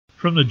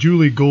From the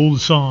Julie Gold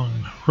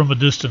song, From a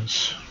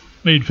Distance,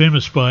 made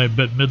famous by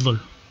Bette Midler.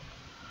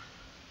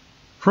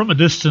 From a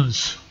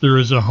distance there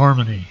is a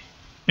harmony,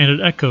 and it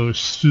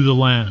echoes through the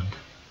land.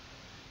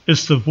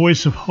 It's the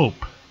voice of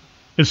hope.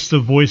 It's the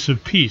voice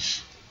of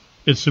peace.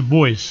 It's the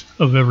voice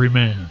of every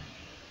man.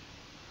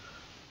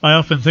 I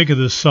often think of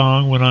this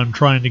song when I'm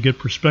trying to get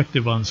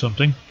perspective on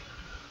something,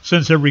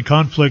 since every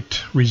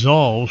conflict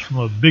resolves from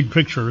a big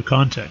picture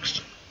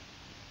context.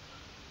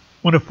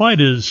 When a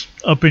fight is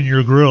up in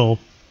your grill,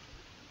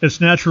 it's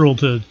natural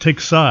to take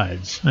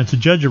sides and to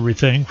judge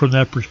everything from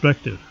that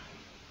perspective.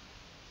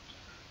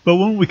 But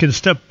when we can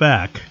step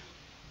back,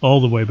 all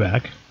the way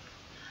back,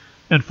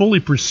 and fully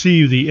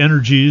perceive the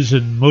energies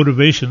and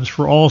motivations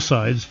for all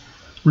sides,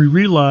 we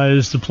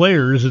realize the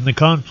players in the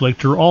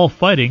conflict are all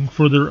fighting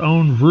for their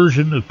own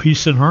version of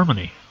peace and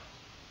harmony.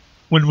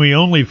 When we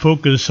only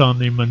focus on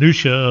the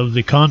minutiae of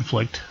the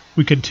conflict,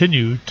 we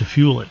continue to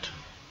fuel it.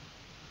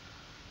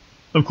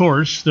 Of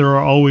course, there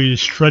are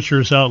always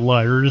treacherous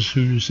outliers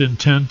whose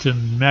intent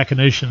and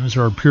machinations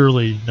are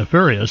purely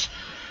nefarious,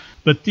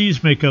 but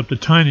these make up the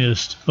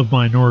tiniest of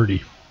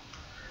minority.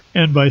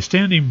 And by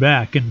standing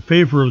back in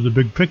favor of the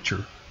big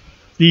picture,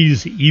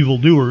 these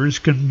evildoers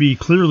can be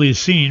clearly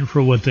seen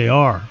for what they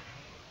are.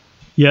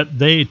 Yet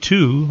they,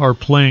 too, are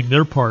playing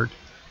their part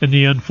in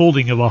the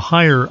unfolding of a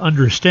higher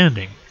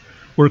understanding,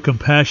 where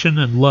compassion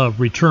and love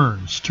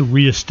returns to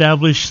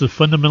reestablish the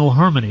fundamental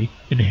harmony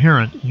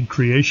inherent in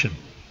creation.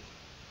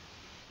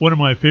 One of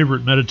my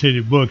favorite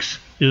meditative books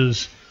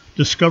is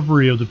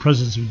Discovery of the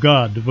Presence of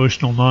God,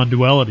 Devotional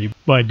Non-Duality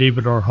by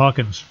David R.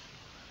 Hawkins.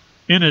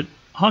 In it,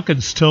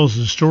 Hawkins tells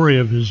the story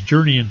of his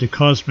journey into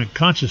cosmic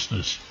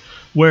consciousness,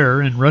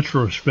 where, in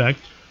retrospect,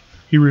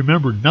 he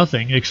remembered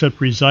nothing except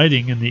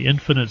residing in the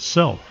infinite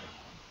self.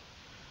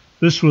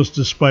 This was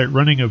despite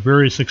running a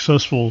very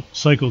successful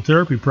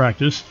psychotherapy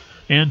practice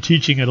and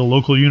teaching at a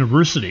local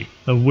university,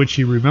 of which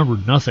he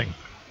remembered nothing.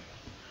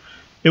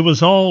 It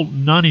was all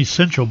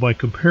non-essential by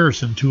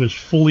comparison to his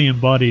fully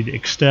embodied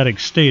ecstatic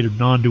state of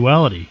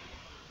non-duality.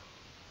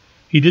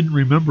 He didn't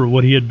remember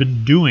what he had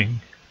been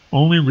doing,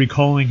 only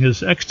recalling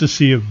his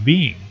ecstasy of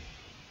being.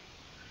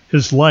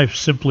 His life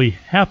simply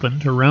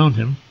happened around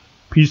him,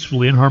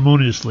 peacefully and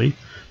harmoniously,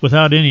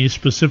 without any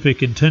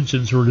specific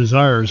intentions or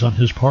desires on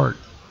his part.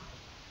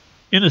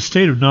 In a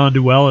state of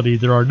non-duality,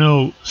 there are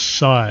no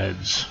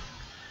sides.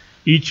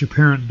 Each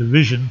apparent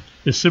division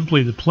is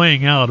simply the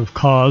playing out of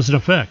cause and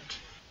effect,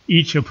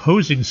 each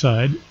opposing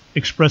side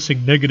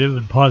expressing negative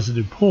and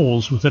positive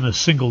poles within a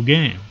single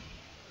game.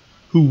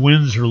 Who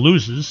wins or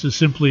loses is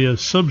simply a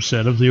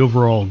subset of the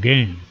overall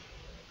game.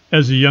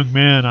 As a young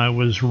man, I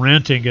was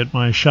ranting at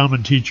my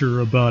shaman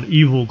teacher about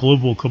evil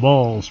global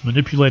cabals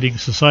manipulating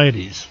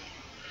societies,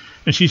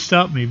 and she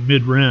stopped me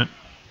mid-rant.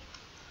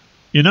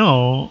 You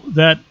know,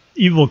 that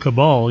evil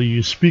cabal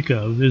you speak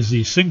of is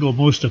the single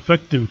most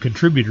effective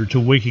contributor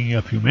to waking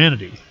up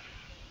humanity.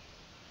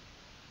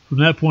 From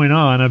that point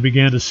on, I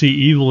began to see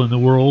evil in the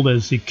world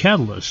as the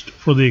catalyst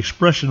for the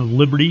expression of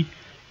liberty,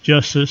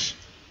 justice,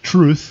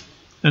 truth,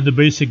 and the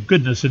basic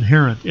goodness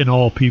inherent in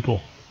all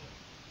people.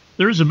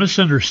 There is a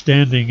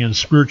misunderstanding in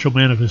spiritual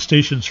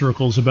manifestation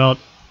circles about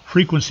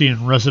frequency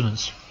and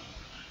resonance,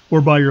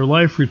 whereby your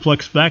life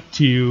reflects back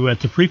to you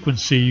at the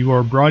frequency you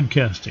are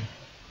broadcasting.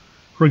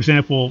 For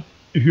example,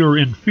 if you are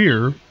in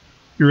fear,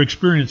 your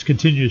experience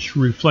continues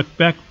to reflect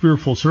back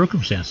fearful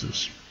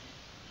circumstances.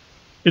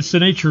 It's the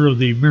nature of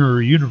the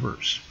mirror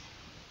universe.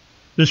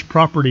 This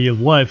property of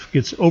life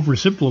gets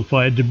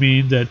oversimplified to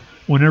mean that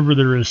whenever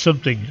there is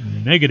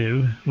something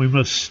negative, we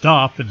must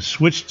stop and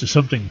switch to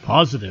something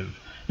positive,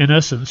 in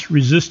essence,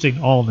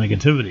 resisting all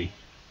negativity.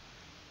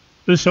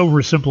 This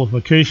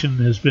oversimplification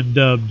has been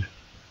dubbed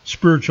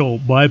spiritual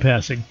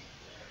bypassing,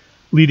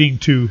 leading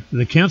to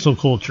the cancel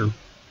culture,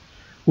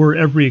 where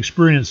every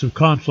experience of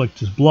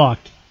conflict is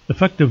blocked,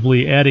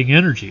 effectively adding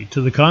energy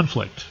to the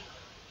conflict.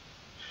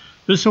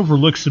 This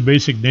overlooks the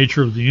basic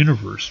nature of the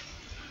universe.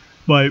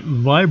 By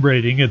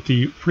vibrating at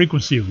the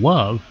frequency of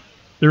love,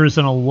 there is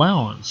an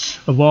allowance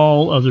of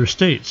all other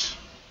states.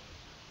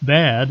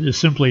 Bad is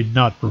simply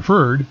not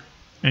preferred,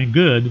 and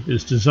good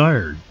is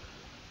desired.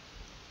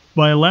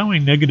 By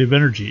allowing negative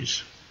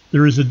energies,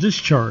 there is a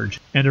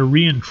discharge and a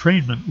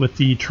re-entrainment with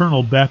the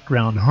eternal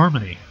background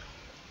harmony.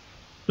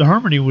 The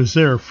harmony was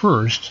there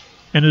first,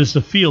 and is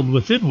the field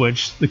within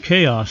which the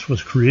chaos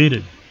was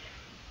created.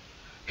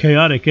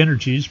 Chaotic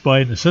energies,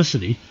 by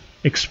necessity,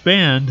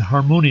 expand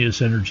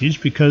harmonious energies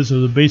because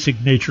of the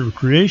basic nature of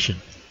creation.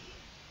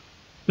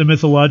 The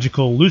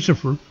mythological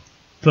Lucifer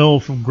fell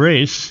from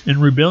grace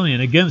in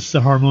rebellion against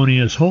the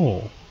harmonious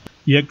whole,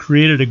 yet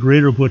created a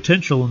greater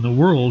potential in the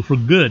world for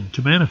good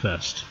to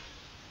manifest.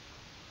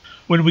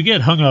 When we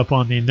get hung up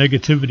on the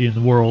negativity in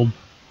the world,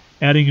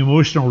 adding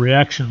emotional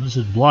reactions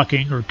and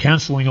blocking or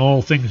canceling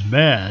all things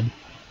bad,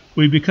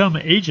 we become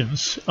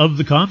agents of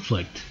the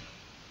conflict.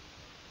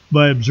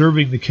 By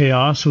observing the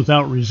chaos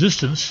without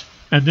resistance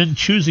and then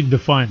choosing to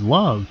find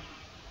love,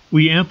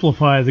 we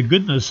amplify the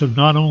goodness of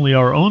not only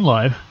our own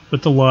life,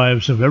 but the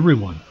lives of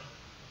everyone.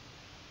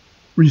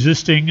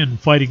 Resisting and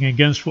fighting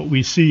against what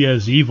we see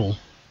as evil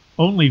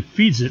only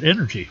feeds it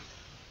energy.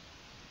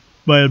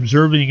 By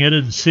observing it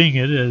and seeing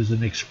it as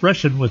an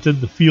expression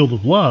within the field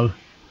of love,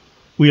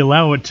 we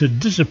allow it to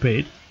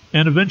dissipate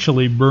and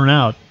eventually burn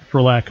out for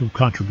lack of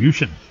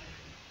contribution.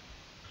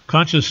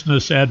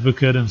 Consciousness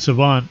advocate and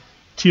savant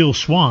Teal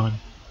Swan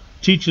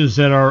teaches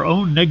that our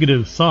own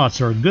negative thoughts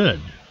are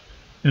good,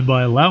 and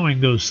by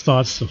allowing those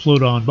thoughts to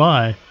float on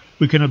by,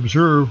 we can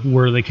observe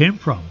where they came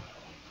from,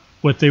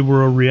 what they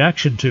were a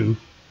reaction to,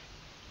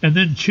 and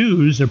then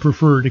choose a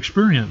preferred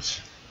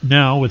experience,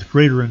 now with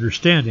greater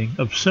understanding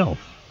of self.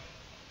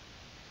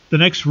 The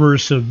next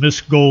verse of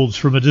Miss Gold's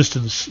From a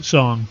Distance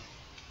song: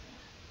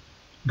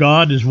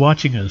 God is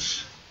watching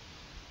us.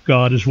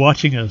 God is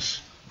watching us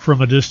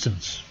from a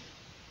distance.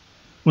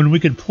 When we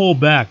can pull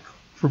back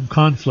from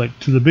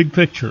conflict to the big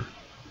picture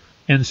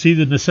and see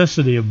the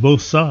necessity of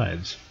both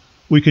sides,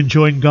 we can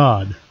join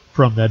God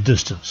from that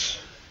distance.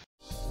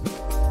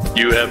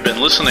 You have been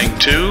listening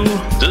to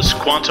This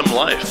Quantum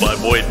Life by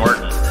Boyd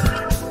Martin,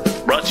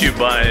 brought to you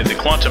by the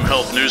Quantum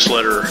Health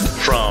Newsletter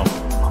from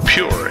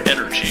Pure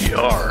Energy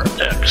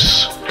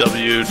RX,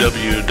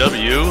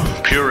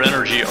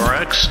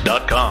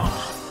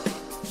 www.pureenergyrx.com.